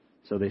naked.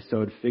 So they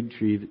sewed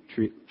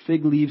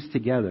fig leaves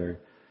together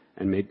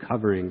and made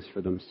coverings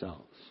for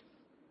themselves.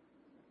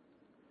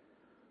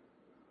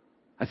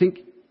 I think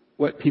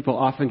what people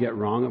often get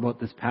wrong about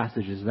this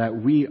passage is that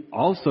we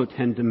also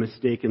tend to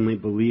mistakenly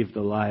believe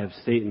the lie of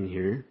Satan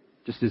here,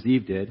 just as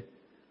Eve did,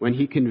 when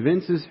he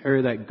convinces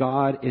her that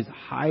God is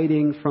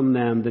hiding from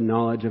them the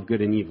knowledge of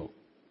good and evil.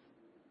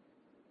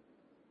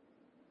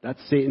 That's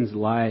Satan's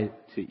lie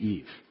to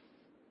Eve.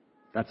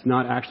 That's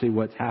not actually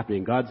what's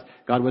happening. God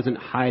wasn't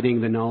hiding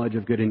the knowledge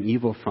of good and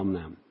evil from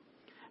them.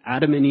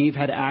 Adam and Eve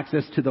had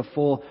access to the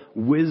full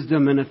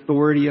wisdom and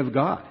authority of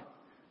God.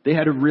 They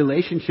had a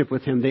relationship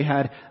with Him. They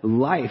had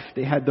life.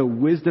 They had the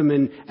wisdom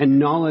and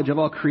knowledge of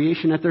all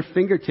creation at their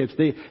fingertips.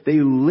 They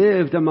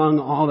lived among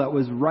all that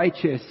was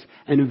righteous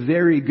and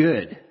very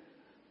good.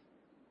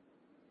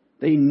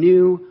 They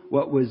knew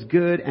what was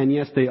good, and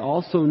yes, they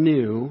also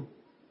knew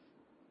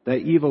that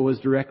evil was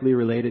directly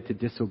related to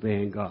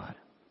disobeying God,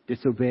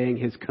 disobeying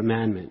His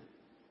commandment.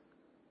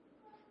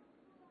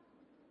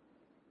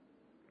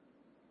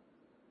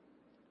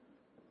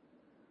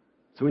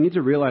 So we need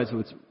to realize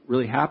what's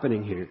really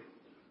happening here,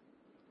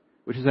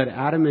 which is that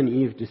Adam and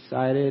Eve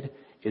decided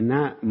in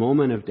that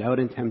moment of doubt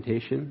and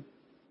temptation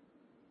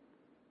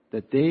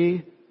that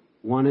they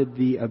wanted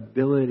the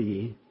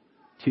ability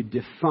to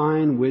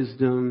define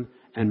wisdom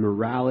and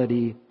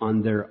morality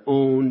on their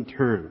own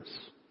terms,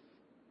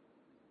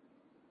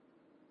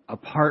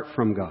 apart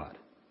from God.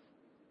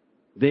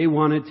 They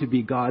wanted to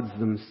be gods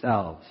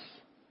themselves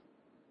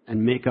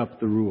and make up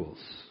the rules.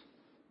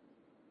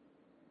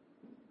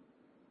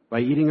 By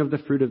eating of the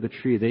fruit of the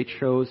tree, they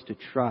chose to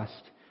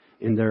trust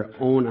in their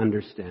own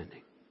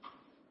understanding.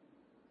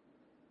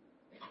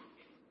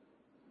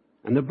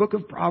 And the book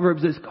of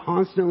Proverbs is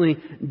constantly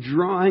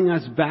drawing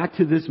us back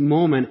to this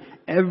moment.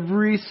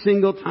 Every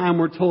single time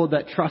we're told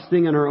that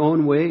trusting in our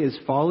own way is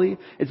folly,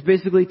 it's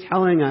basically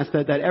telling us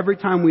that every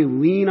time we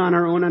lean on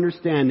our own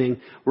understanding,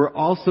 we're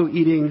also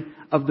eating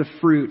of the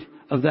fruit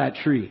of that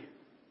tree.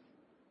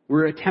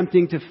 We're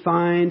attempting to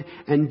find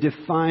and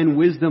define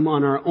wisdom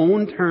on our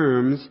own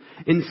terms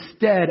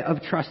instead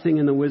of trusting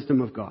in the wisdom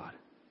of God.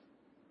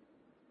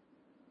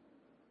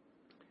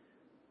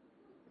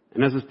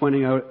 And as was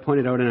pointed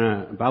out in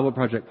a Bible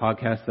Project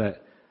podcast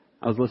that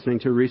I was listening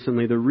to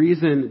recently, the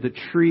reason the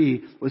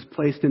tree was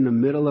placed in the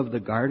middle of the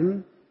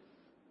garden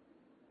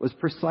was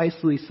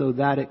precisely so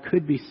that it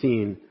could be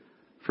seen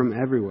from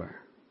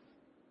everywhere.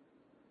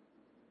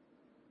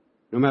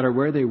 No matter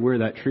where they were,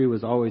 that tree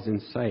was always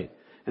in sight.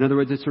 In other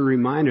words, it's a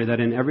reminder that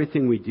in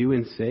everything we do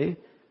and say,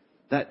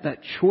 that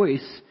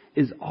choice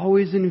is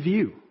always in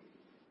view.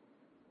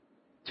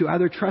 To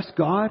either trust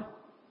God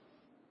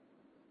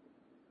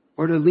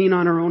or to lean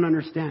on our own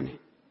understanding.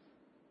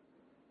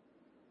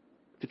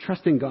 To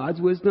trust in God's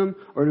wisdom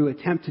or to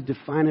attempt to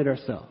define it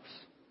ourselves.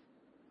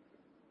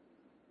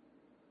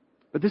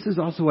 But this is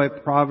also why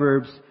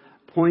Proverbs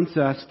points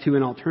us to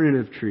an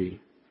alternative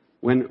tree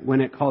when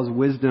it calls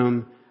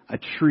wisdom a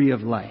tree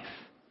of life.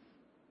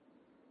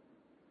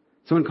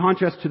 So in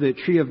contrast to the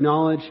tree of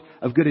knowledge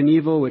of good and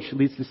evil, which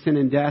leads to sin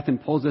and death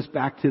and pulls us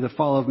back to the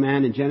fall of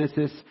man in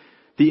Genesis,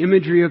 the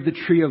imagery of the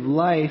tree of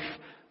life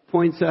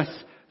points us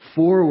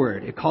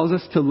forward. It calls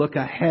us to look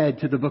ahead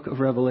to the book of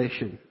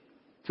Revelation,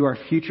 to our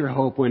future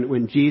hope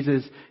when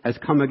Jesus has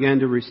come again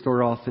to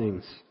restore all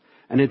things.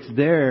 And it's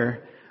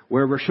there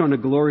where we're shown a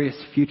glorious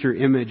future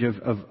image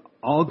of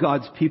all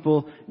God's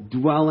people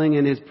dwelling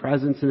in His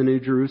presence in the New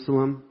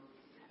Jerusalem.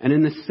 And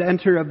in the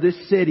center of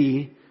this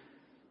city,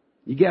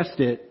 you guessed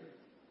it,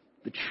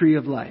 the tree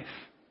of life.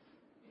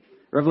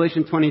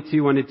 Revelation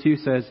 22,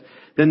 1-2 says,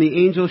 "Then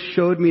the angel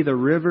showed me the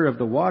river of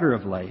the water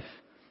of life,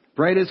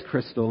 bright as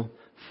crystal,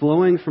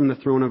 flowing from the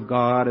throne of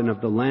God and of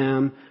the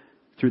Lamb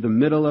through the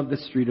middle of the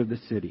street of the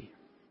city.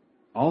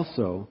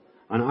 Also,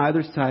 on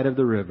either side of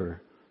the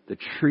river, the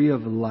tree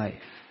of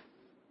life,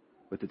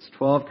 with its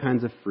 12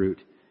 kinds of fruit,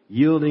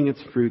 yielding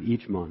its fruit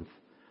each month.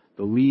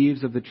 The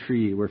leaves of the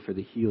tree were for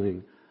the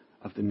healing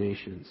of the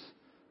nations."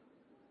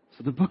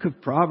 So the book of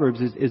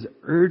Proverbs is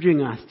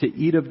urging us to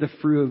eat of the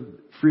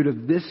fruit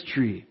of this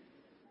tree.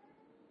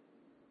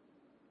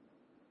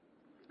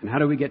 And how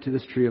do we get to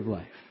this tree of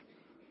life?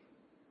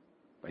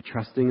 By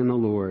trusting in the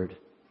Lord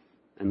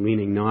and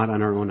leaning not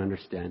on our own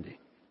understanding.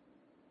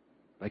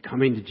 By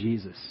coming to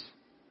Jesus.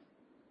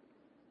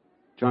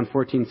 John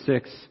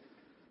 14:6,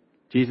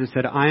 Jesus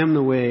said, "I am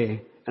the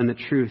way and the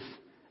truth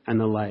and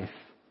the life.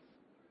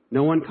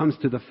 No one comes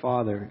to the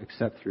Father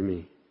except through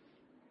me."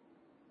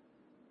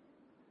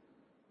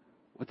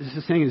 What this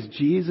is saying is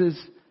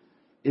Jesus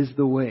is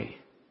the way.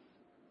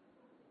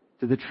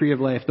 to the tree of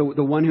life, the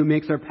one who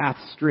makes our path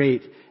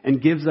straight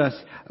and gives us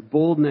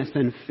boldness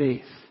and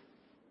faith.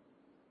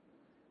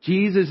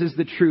 Jesus is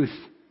the truth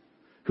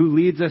who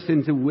leads us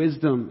into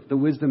wisdom, the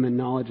wisdom and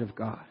knowledge of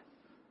God.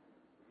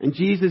 And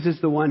Jesus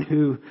is the one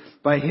who,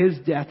 by his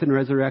death and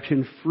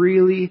resurrection,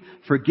 freely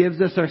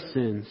forgives us our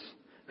sins,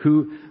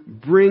 who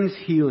brings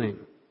healing,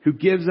 who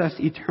gives us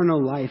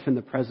eternal life in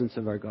the presence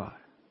of our God.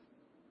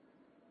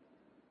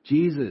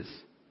 Jesus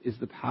is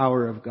the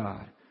power of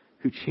God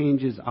who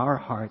changes our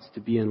hearts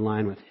to be in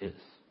line with his.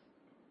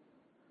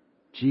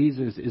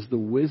 Jesus is the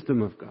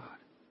wisdom of God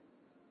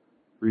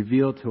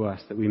revealed to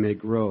us that we may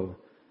grow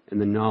in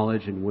the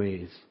knowledge and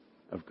ways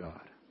of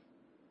God.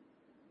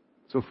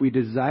 So if we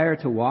desire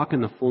to walk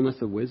in the fullness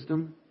of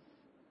wisdom,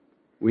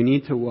 we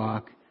need to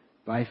walk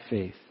by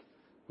faith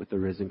with the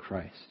risen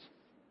Christ,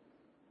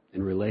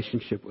 in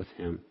relationship with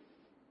him.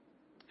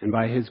 And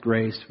by his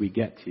grace we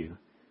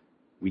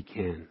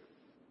can.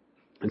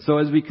 And so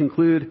as we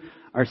conclude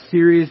our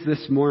series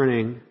this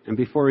morning, and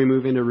before we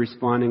move into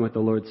responding with the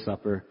Lord's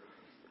Supper,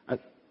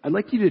 I'd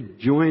like you to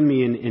join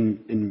me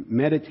in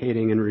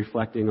meditating and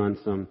reflecting on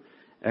some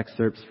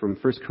excerpts from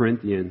 1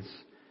 Corinthians,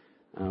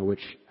 which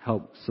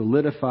help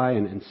solidify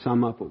and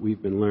sum up what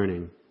we've been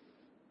learning.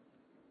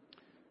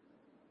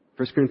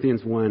 1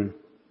 Corinthians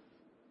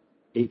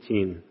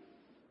 1:18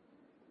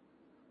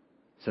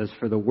 says,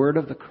 "For the word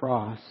of the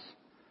cross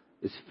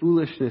is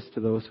foolishness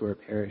to those who are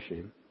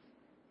perishing,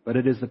 but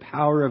it is the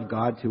power of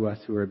God to us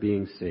who are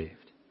being saved.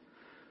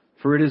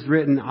 For it is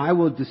written, I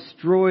will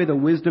destroy the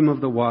wisdom of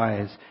the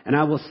wise, and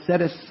I will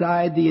set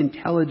aside the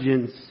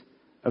intelligence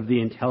of the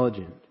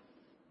intelligent.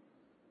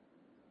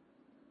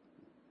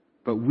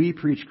 But we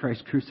preach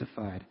Christ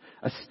crucified,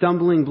 a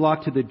stumbling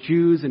block to the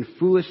Jews and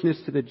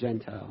foolishness to the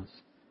Gentiles.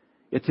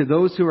 Yet to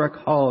those who are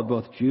called,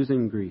 both Jews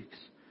and Greeks,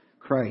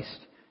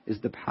 Christ is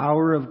the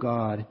power of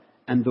God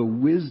and the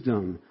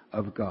wisdom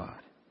of God.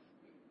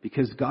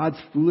 Because God's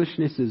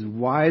foolishness is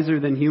wiser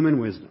than human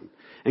wisdom,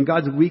 and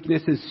God's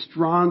weakness is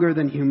stronger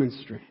than human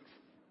strength.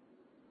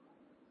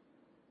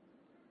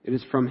 It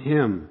is from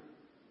him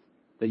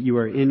that you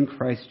are in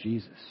Christ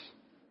Jesus,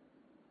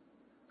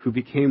 who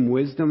became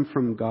wisdom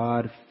from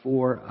God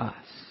for us,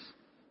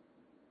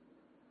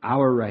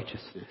 our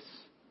righteousness,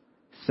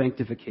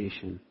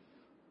 sanctification,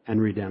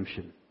 and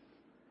redemption,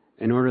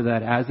 in order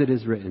that, as it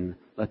is written,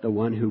 let the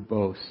one who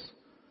boasts,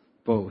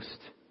 boast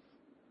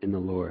in the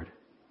Lord."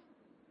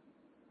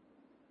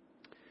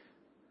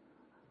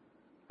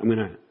 I'm going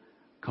to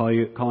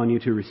call on you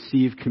to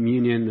receive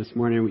communion this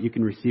morning. You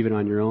can receive it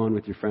on your own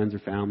with your friends or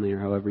family or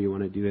however you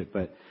want to do it.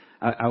 But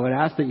I would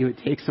ask that you would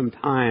take some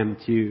time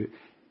to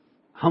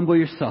humble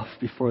yourself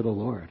before the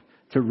Lord,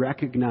 to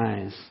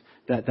recognize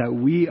that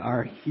we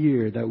are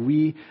here, that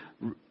we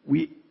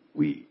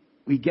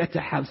get to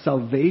have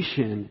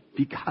salvation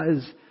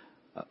because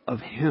of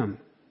him,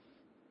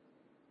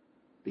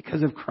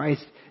 because of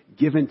Christ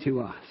given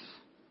to us.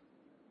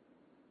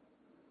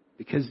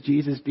 Because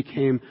Jesus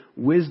became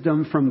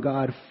wisdom from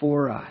God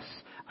for us,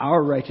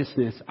 our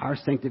righteousness, our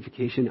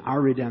sanctification,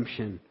 our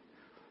redemption.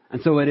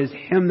 And so it is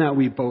him that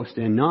we boast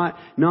in, not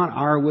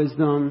our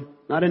wisdom,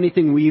 not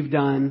anything we've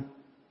done,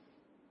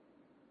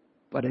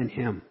 but in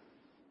him.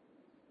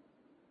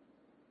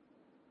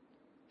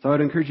 So I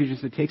would encourage you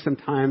just to take some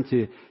time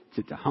to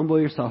humble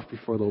yourself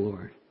before the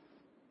Lord.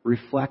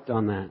 Reflect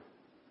on that.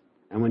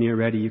 And when you're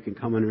ready, you can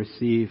come and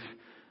receive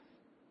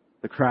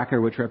the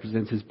cracker, which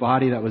represents his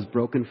body that was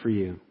broken for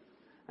you,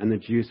 and the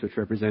juice, which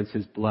represents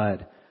his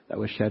blood that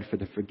was shed for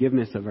the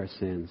forgiveness of our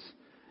sins,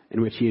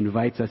 in which he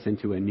invites us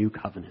into a new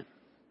covenant.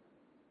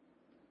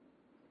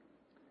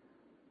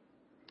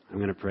 I'm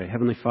going to pray.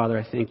 Heavenly Father,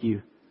 I thank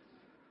you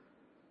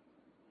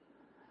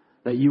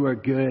that you are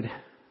good.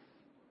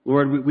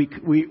 Lord,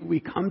 we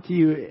come to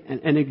you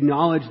and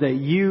acknowledge that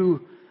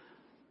you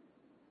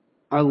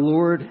are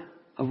Lord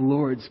of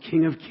lords,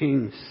 King of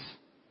kings,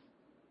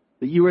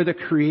 that you are the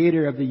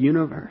creator of the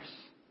universe.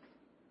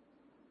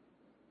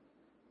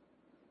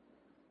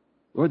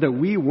 Lord, that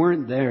we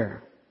weren't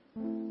there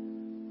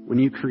when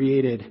you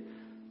created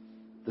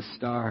the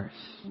stars,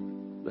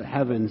 the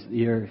heavens,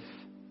 the earth.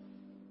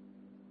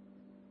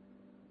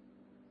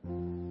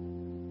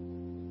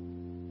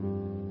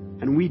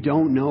 And we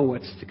don't know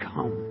what's to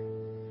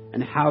come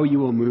and how you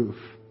will move.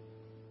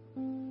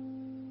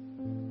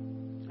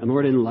 And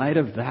Lord, in light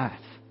of that,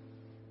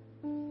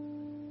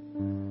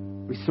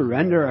 we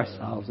surrender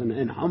ourselves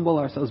and humble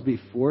ourselves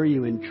before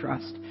you and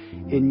trust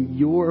in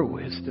your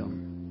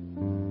wisdom,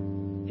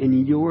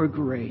 in your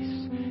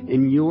grace,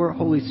 in your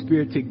Holy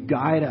Spirit to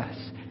guide us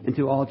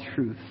into all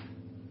truth,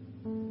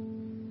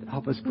 to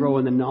help us grow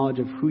in the knowledge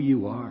of who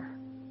you are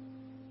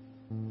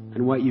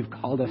and what you've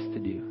called us to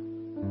do.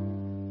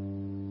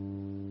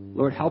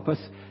 Lord, help us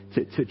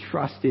to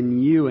trust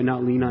in you and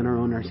not lean on our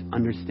own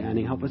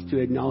understanding. Help us to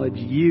acknowledge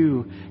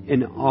you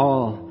in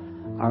all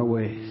our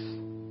ways.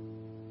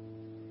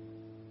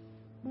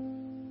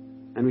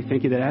 And we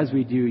thank you that as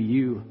we do,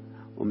 you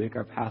will make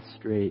our path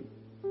straight.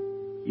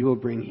 You will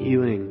bring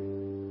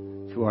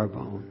healing to our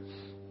bones.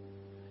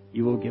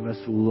 You will give us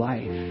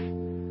life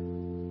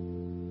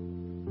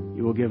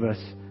You will give us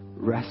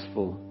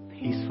restful,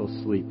 peaceful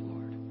sleep,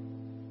 Lord.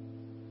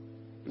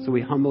 So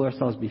we humble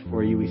ourselves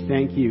before you. We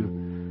thank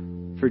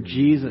you for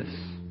Jesus,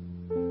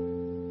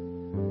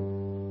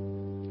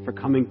 for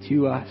coming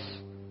to us,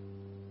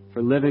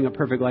 for living a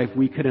perfect life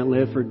we couldn't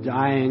live, for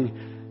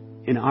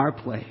dying in our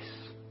place,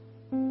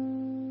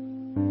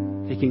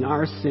 taking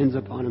our sins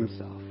upon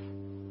himself,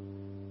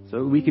 so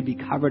that we could be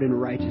covered in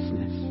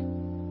righteousness,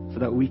 so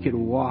that we could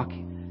walk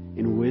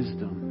in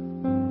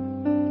wisdom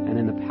and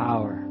in the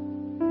power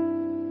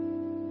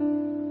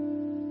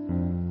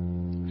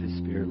of his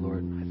Spirit,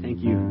 Lord. I thank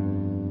you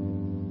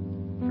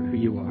for who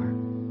you are.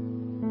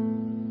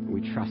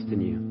 We trust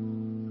in you.